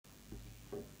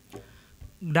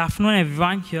Good afternoon,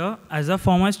 everyone here. As a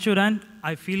former student,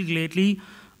 I feel greatly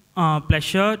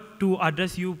pleasure to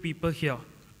address you people here.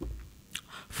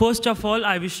 First of all,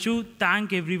 I wish to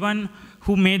thank everyone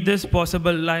who made this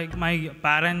possible, like my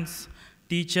parents,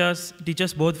 teachers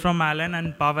both from Allen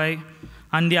and Paavai,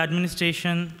 and the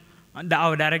administration,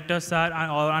 our director sir,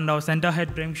 and our center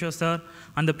head Premsho sir,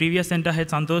 and the previous center head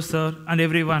Santosh sir, and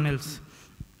everyone else.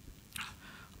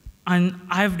 And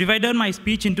I have divided my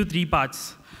speech into 3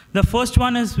 parts. The first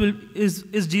one is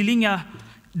dealing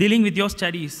with your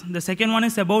studies. The second one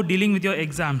is about dealing with your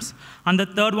exams. And the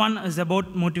third one is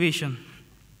about motivation.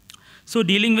 So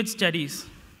dealing with studies.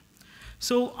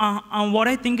 So what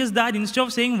I think is that instead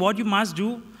of saying what you must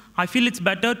do, I feel it's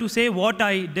better to say what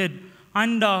I did.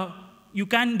 And you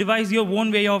can devise your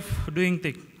own way of doing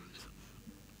things.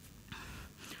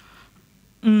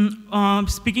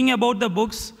 Speaking about the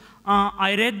books,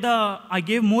 I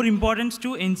gave more importance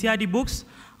to NCERT books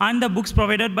and the books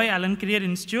provided by Allen Career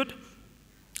Institute,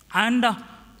 and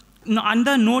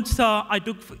the notes I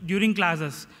took during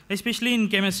classes, especially in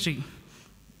chemistry.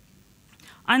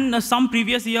 And some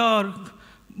previous year,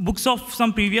 books of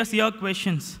some previous year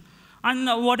questions. And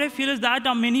what I feel is that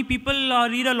many people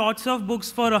read lots of books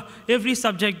for every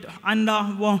subject. And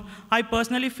I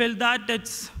personally felt that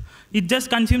it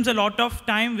just consumes a lot of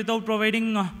time without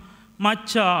providing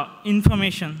much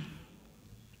information.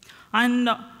 And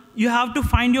you have to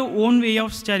find your own way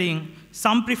of studying.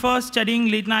 Some prefer studying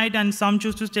late night and some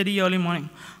choose to study early morning.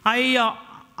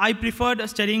 I preferred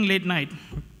studying late night.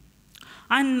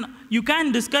 And you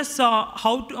can discuss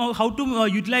how to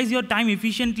utilize your time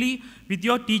efficiently with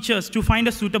your teachers to find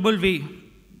a suitable way.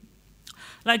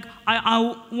 Like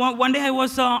one day I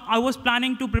was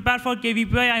planning to prepare for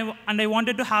KVPY and I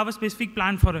wanted to have a specific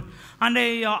plan for it. And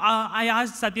I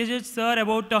asked Satyajit sir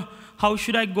about how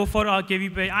should I go for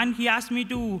KVPY, and he asked me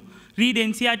to read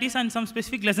NCERTs and some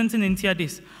specific lessons in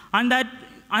NCERTs, and that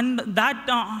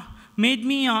made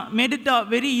it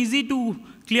very easy to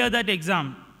clear that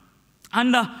exam.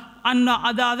 And the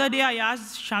other day I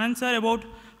asked Shannon sir about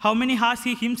how many hours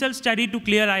he himself studied to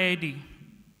clear IIT.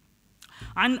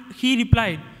 And he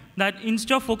replied that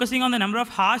instead of focusing on the number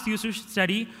of hours you should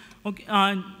study, make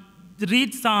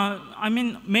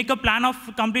a plan of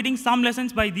completing some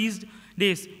lessons by these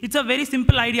days. It's a very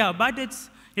simple idea, but it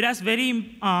has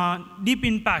very deep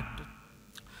impact.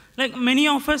 Like many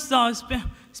of us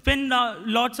spend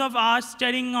lots of hours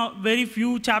studying very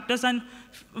few chapters and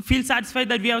feel satisfied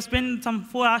that we have spent some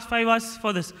 4 hours, 5 hours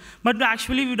for this. But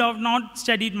actually we have not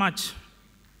studied much.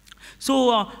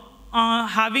 So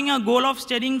having a goal of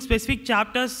studying specific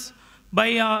chapters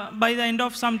by the end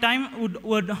of some time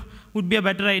would be a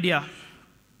better idea.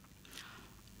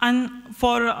 And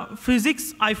for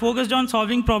physics, I focused on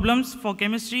solving problems. For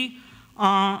chemistry,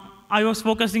 I was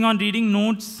focusing on reading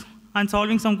notes and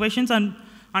solving some questions. And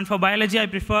for biology, I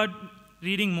preferred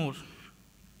reading more.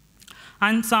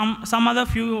 And some other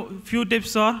few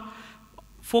tips are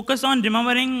focus on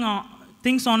remembering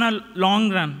things on a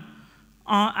long run.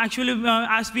 Actually,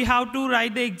 as we have to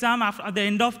write the exam at the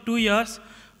end of 2 years,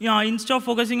 instead of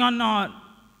focusing on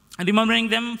remembering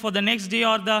them for the next day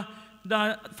or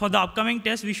for the upcoming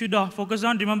test, we should focus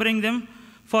on remembering them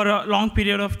for a long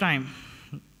period of time.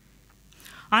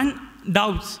 And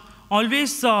doubts.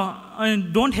 Always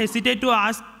don't hesitate to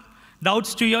ask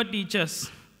doubts to your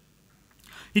teachers.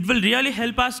 It will really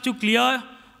help us to clear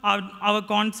our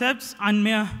concepts, and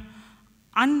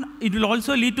it will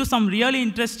also lead to some really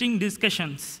interesting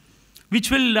discussions,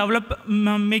 which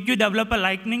will make you develop a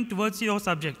liking towards your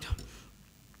subject.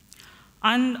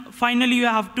 And finally, you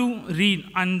have to read,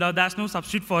 and there's no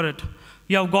substitute for it.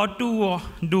 You have got to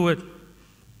do it.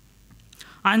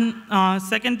 And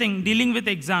second thing, dealing with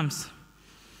exams.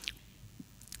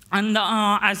 And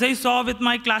as I saw with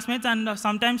my classmates, and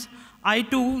sometimes I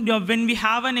too, when we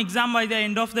have an exam by the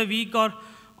end of the week or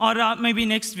maybe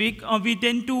next week, we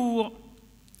tend to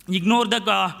ignore the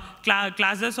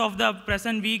classes of the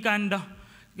present week and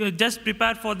just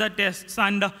prepare for the tests,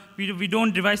 and we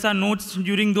don't revise our notes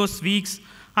during those weeks,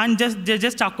 and they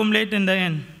just accumulate in the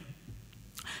end.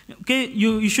 Okay,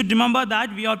 you should remember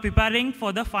that we are preparing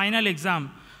for the final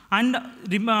exam, and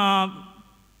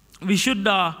we should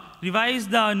revise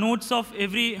the notes of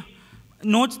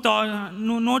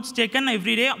notes taken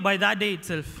every day by that day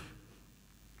itself.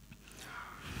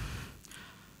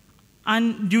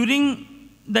 And during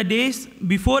the days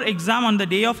before exam, on the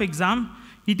day of exam,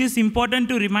 it is important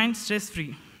to remain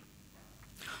stress-free.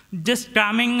 Just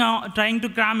trying to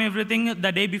cram everything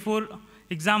the day before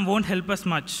exam won't help us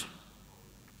much.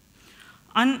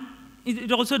 And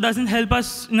it also doesn't help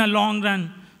us in a long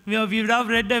run. We would have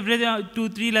read every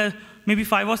 2-3 maybe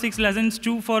 5 or 6 lessons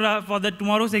too for the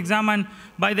tomorrow's exam, and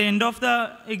by the end of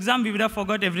the exam, we would have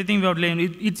forgot everything we have learned.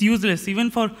 It's useless, even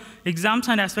for exams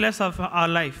and as well as of our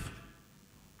life.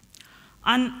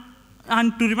 And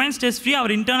to remain stress-free, our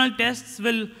internal tests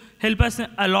will help us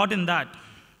a lot in that.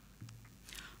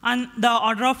 And the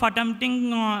order of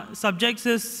attempting subjects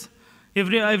is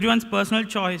everyone's personal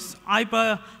choice.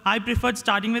 I preferred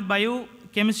starting with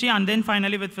biochemistry and then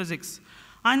finally with physics.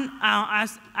 And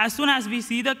as soon as we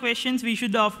see the questions, we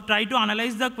should try to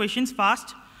analyze the questions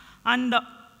fast. And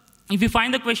if we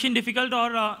find the question difficult,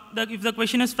 or if the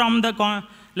question is from the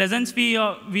lessons we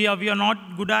are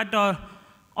not good at,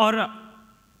 or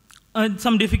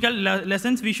some difficult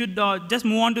lessons, we should just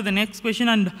move on to the next question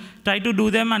and try to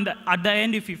do them, and at the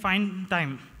end if we find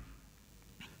time.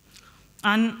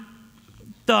 And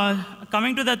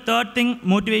coming to the third thing,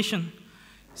 motivation.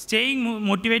 Staying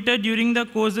motivated during the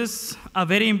course is a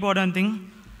very important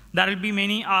thing. There will be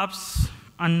many ups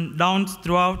and downs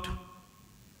throughout.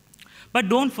 But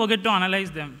don't forget to analyze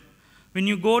them. When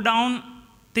you go down,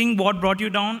 think what brought you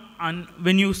down, and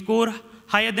when you score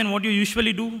higher than what you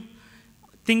usually do,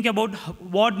 think about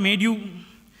what made you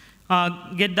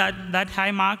get that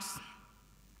high marks.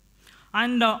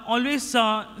 And always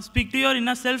speak to your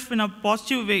inner self in a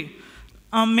positive way.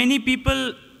 Many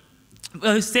people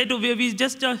say to we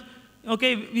just,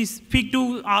 we speak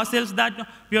to ourselves that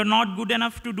we are not good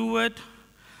enough to do it.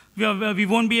 We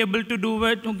won't be able to do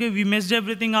it. Okay, we messed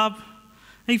everything up.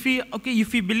 If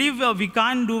we believe we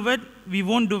can't do it, we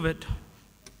won't do it.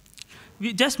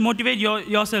 We just motivate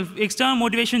yourself. External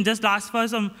motivation just lasts for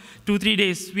some 2-3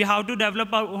 days. We have to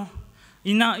develop our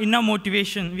inner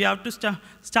motivation. We have to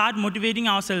start motivating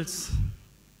ourselves.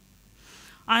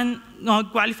 And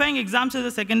qualifying exams is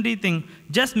a secondary thing.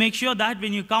 Just make sure that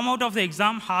when you come out of the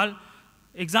exam hall,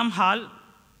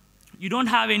 you don't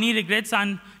have any regrets,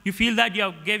 and you feel that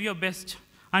you gave your best,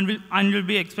 and will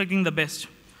be expecting the best.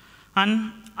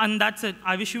 And that's it.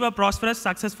 I wish you a prosperous,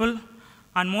 successful,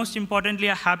 and most importantly,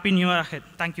 a happy new year ahead.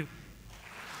 Thank you.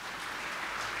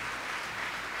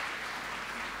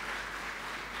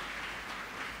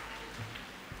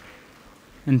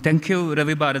 And thank you,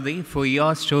 Ravi Bharathi, for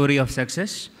your story of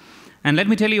success. And let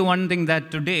me tell you one thing, that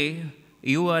today,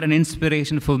 you are an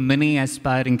inspiration for many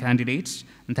aspiring candidates.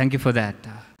 And thank you for that.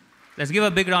 Let's give a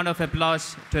big round of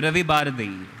applause to Ravi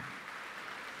Bharathi.